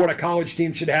what a college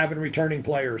team should have in returning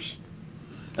players.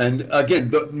 And,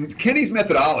 again, Kenny's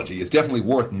methodology is definitely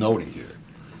worth noting here.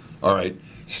 All right.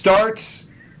 Starts,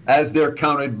 as they're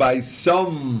counted by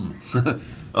some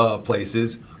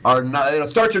places,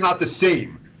 starts are not the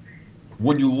same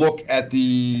when you look at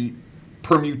the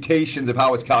permutations of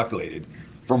how it's calculated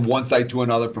from one site to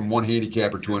another, from one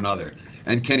handicapper to another.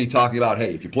 And Kenny talking about,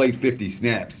 hey, if you played 50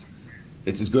 snaps,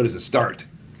 it's as good as a start.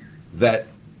 That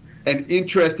an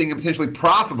interesting and potentially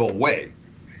profitable way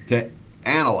to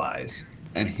analyze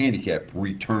and handicap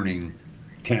returning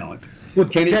talent. Well,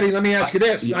 Kenny, let me ask you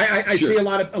this. I sure. See a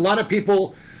lot of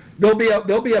people. There'll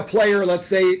be a player. Let's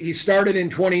say he started in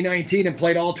 2019 and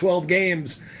played all 12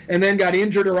 games, and then got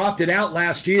injured or opted out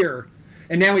last year,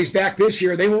 and now he's back this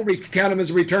year. They won't count him as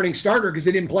a returning starter because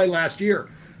he didn't play last year.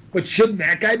 But shouldn't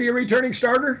that guy be a returning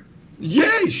starter?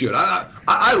 Yeah, he should.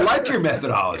 I like your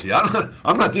methodology.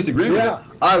 I'm not disagreeing with it.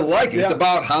 I like it. Yeah. It's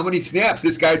about how many snaps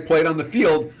this guy's played on the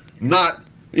field, not.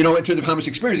 In terms of how much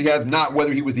experience he has, not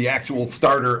whether he was the actual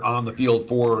starter on the field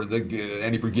for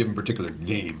any given particular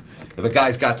game. If a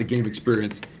guy's got the game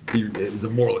experience, he is a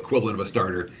moral equivalent of a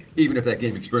starter, even if that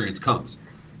game experience comes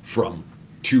from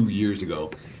 2 years ago.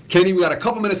 Kenny, we got a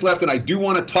couple minutes left, and I do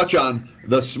want to touch on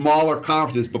the smaller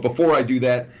conferences, but before I do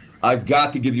that, I've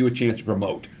got to give you a chance to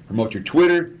promote. Promote your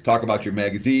Twitter, talk about your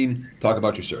magazine, talk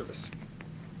about your service.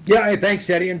 Yeah, hey, thanks,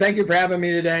 Teddy, and thank you for having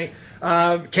me today.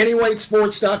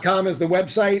 KennyWhiteSports.com is the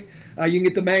website. You can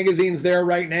get the magazines there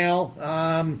right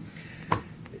now.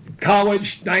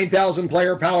 College, 9,000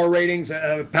 player power ratings,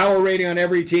 power rating on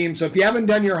every team. So if you haven't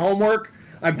done your homework,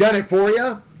 I've done it for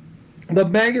you. The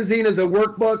magazine is a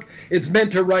workbook. It's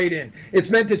meant to write in. It's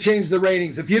meant to change the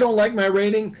ratings. If you don't like my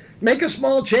rating, make a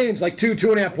small change, like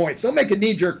 2.5 points. Don't make a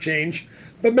knee-jerk change,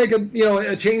 but make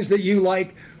a change that you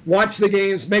like. Watch the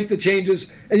games, make the changes.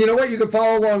 And you know what? You can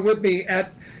follow along with me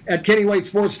at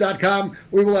KennyWhiteSports.com.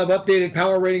 We will have updated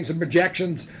power ratings and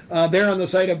projections there on the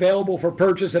site, available for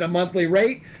purchase at a monthly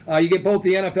rate. You get both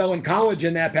the NFL and college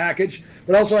in that package.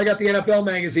 But also I got the NFL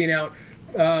magazine out.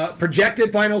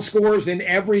 Projected final scores in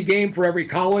every game for every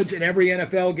college and every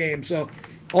NFL game. So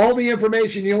all the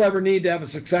information you'll ever need to have a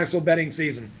successful betting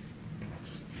season.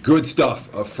 Good stuff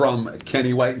from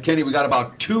Kenny White. And Kenny, we got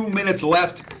about 2 minutes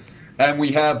left, and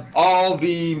we have all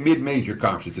the mid-major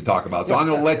conferences to talk about. So I'm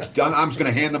just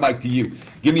going to hand the mic to you.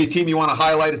 Give me a team you want to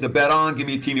highlight as a bet on. Give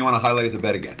me a team you want to highlight as a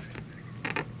bet against.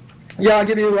 Yeah, I'll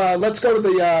give you. Let's go to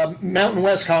the Mountain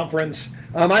West Conference.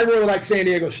 I really like San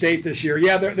Diego State this year.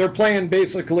 Yeah, they're playing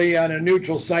basically on a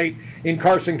neutral site in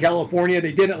Carson, California.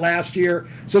 They did it last year,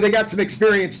 so they got some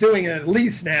experience doing it at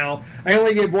least now. I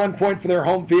only gave 1 point for their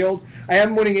home field. I have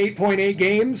them winning 8.8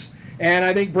 games, and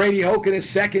I think Brady Hoke in his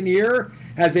second year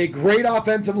has a great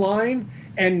offensive line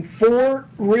and 4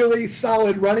 really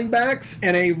solid running backs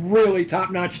and a really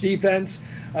top-notch defense.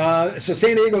 So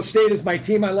San Diego State is my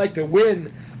team. I like to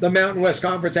win the Mountain West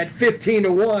Conference at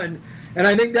 15-1. And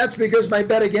I think that's because my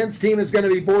bet against team is going to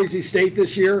be Boise State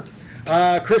this year.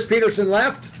 Chris Peterson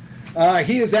left.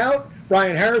 He is out.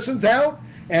 Brian Harrison's out.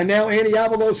 And now Andy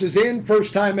Avalos is in,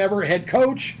 first time ever head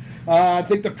coach. I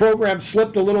think the program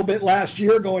slipped a little bit last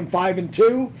year, going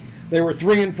 5-2. They were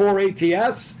 3-4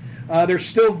 ATS. They're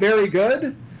still very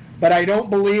good, but I don't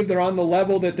believe they're on the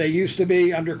level that they used to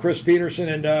be under Chris Peterson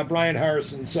and Brian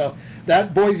Harrison. So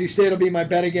that Boise State will be my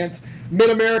bet against.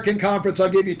 Mid-American Conference, I'll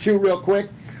give you 2 real quick.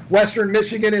 Western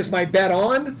Michigan is my bet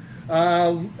on.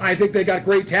 I think they got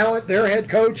great talent. Their head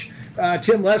coach,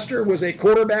 Tim Lester, was a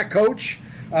quarterback coach.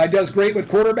 Does great with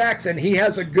quarterbacks, and he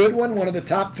has a good one of the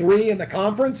top 3 in the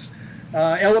conference,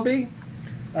 Ellaby.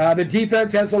 The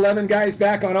defense has 11 guys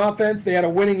back on offense. They had a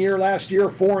winning year last year,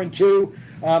 4-2.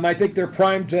 I think they're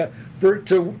primed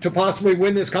to possibly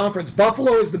win this conference.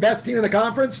 Buffalo is the best team in the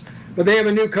conference, but they have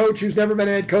a new coach who's never been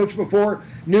a head coach before,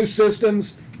 new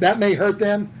systems. That may hurt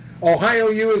them. Ohio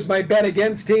U is my bet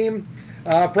against team.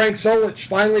 Frank Solich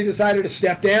finally decided to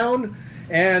step down,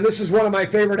 and this is one of my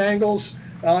favorite angles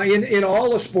in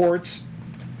all of sports.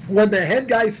 When the head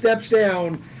guy steps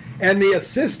down and the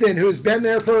assistant who's been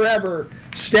there forever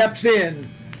steps in,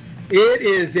 it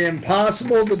is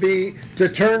impossible to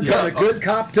turn from the good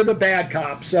cop to the bad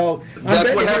cop. So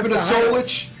that's what happened to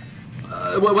Solich.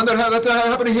 When that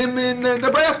happened to him in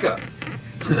Nebraska.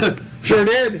 Sure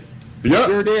did. Yeah,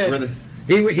 sure did.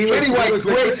 Kenny White,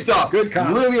 great stuff. Good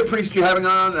cop. Really appreciate you having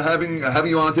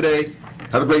you on today.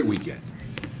 Have a great weekend.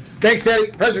 Thanks,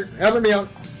 Teddy. Pleasure having me on.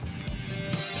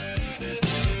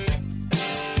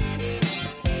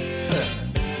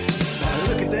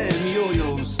 Look at them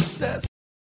yo-yos. That's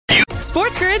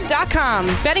SportsGrid.com.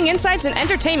 Betting insights and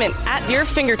entertainment at your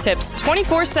fingertips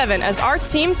 24/7 as our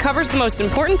team covers the most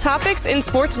important topics in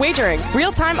sports wagering.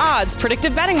 Real-time odds,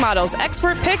 predictive betting models,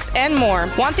 expert picks, and more.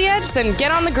 Want the edge? Then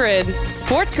get on the grid.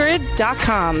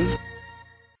 SportsGrid.com.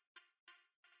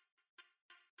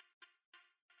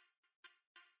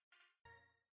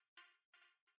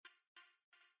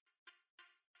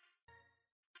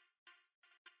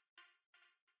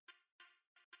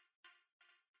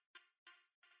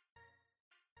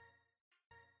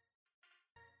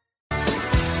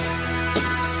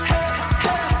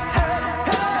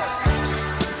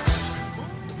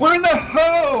 We're in the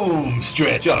home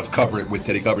stretch of Cover It with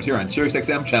Teddy Covers here on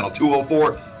SiriusXM Channel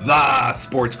 204, the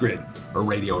Sports Grid, a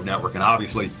radio network. And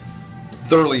obviously,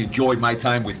 thoroughly enjoyed my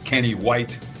time with Kenny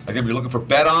White. Again, if you're looking for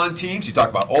bet-on teams, you talk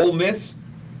about Ole Miss,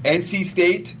 NC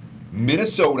State,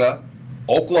 Minnesota,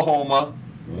 Oklahoma,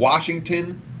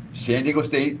 Washington, San Diego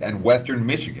State, and Western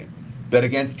Michigan. Bet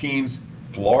against teams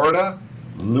Florida,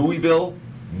 Louisville,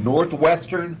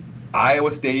 Northwestern,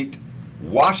 Iowa State,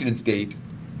 Washington State,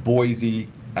 Boise,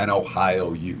 and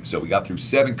Ohio U. So we got through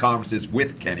 7 conferences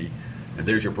with Kenny, and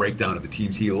there's your breakdown of the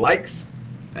teams he likes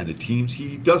and the teams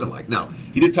he doesn't like. Now,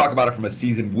 he did talk about it from a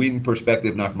season win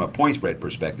perspective, not from a point spread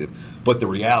perspective, but the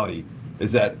reality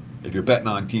is that if you're betting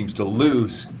on teams to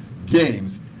lose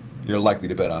games, you're likely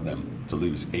to bet on them to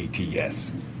lose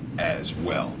ATS. as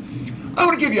well. I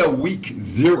want to give you a week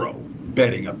 0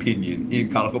 betting opinion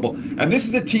in college football. And this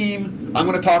is a team I'm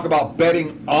going to talk about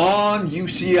betting on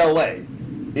UCLA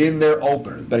in their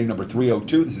opener. Betting number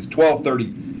 302. This is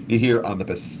 12:30 here on the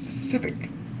Pacific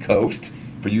Coast.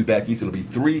 For you back east, it'll be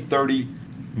 3:30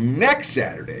 next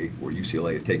Saturday, where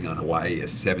UCLA is taking on Hawaii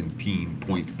as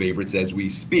 17-point favorites as we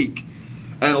speak.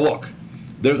 And look,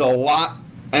 there's a lot,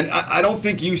 and I don't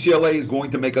think UCLA is going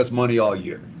to make us money all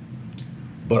year.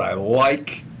 But I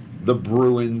like the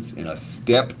Bruins in a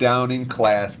step down in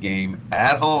class game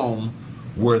at home,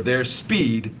 where their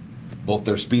speed, both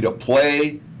their speed of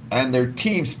play and their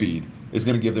team speed, is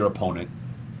going to give their opponent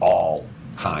all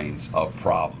kinds of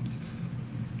problems.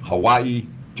 Hawaii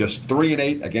just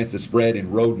 3-8 against the spread in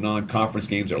road non-conference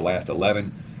games, their last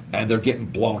 11, and they're getting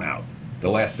blown out. The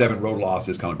last 7 road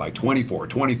losses coming by 24,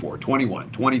 24,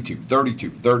 21, 22, 32,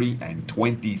 30, and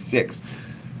 26.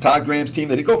 Todd Graham's team,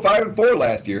 they did go 5-4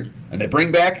 last year, and they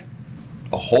bring back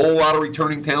a whole lot of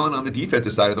returning talent on the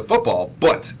defensive side of the football,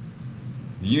 but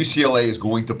UCLA is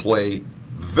going to play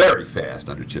very fast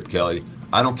under Chip Kelly.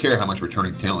 I don't care how much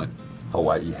returning talent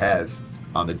Hawaii has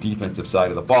on the defensive side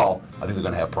of the ball. I think they're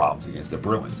going to have problems against the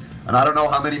Bruins. And I don't know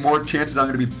how many more chances I'm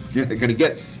going to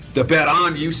get to bet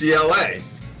on UCLA.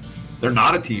 They're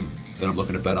not a team that I'm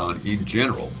looking to bet on in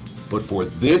general. But for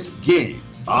this game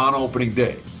on opening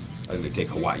day, I'm going to take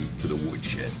Hawaii to the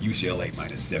woodshed. UCLA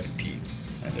minus 17.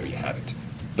 And there you have it.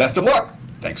 Best of luck.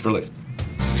 Thanks for listening.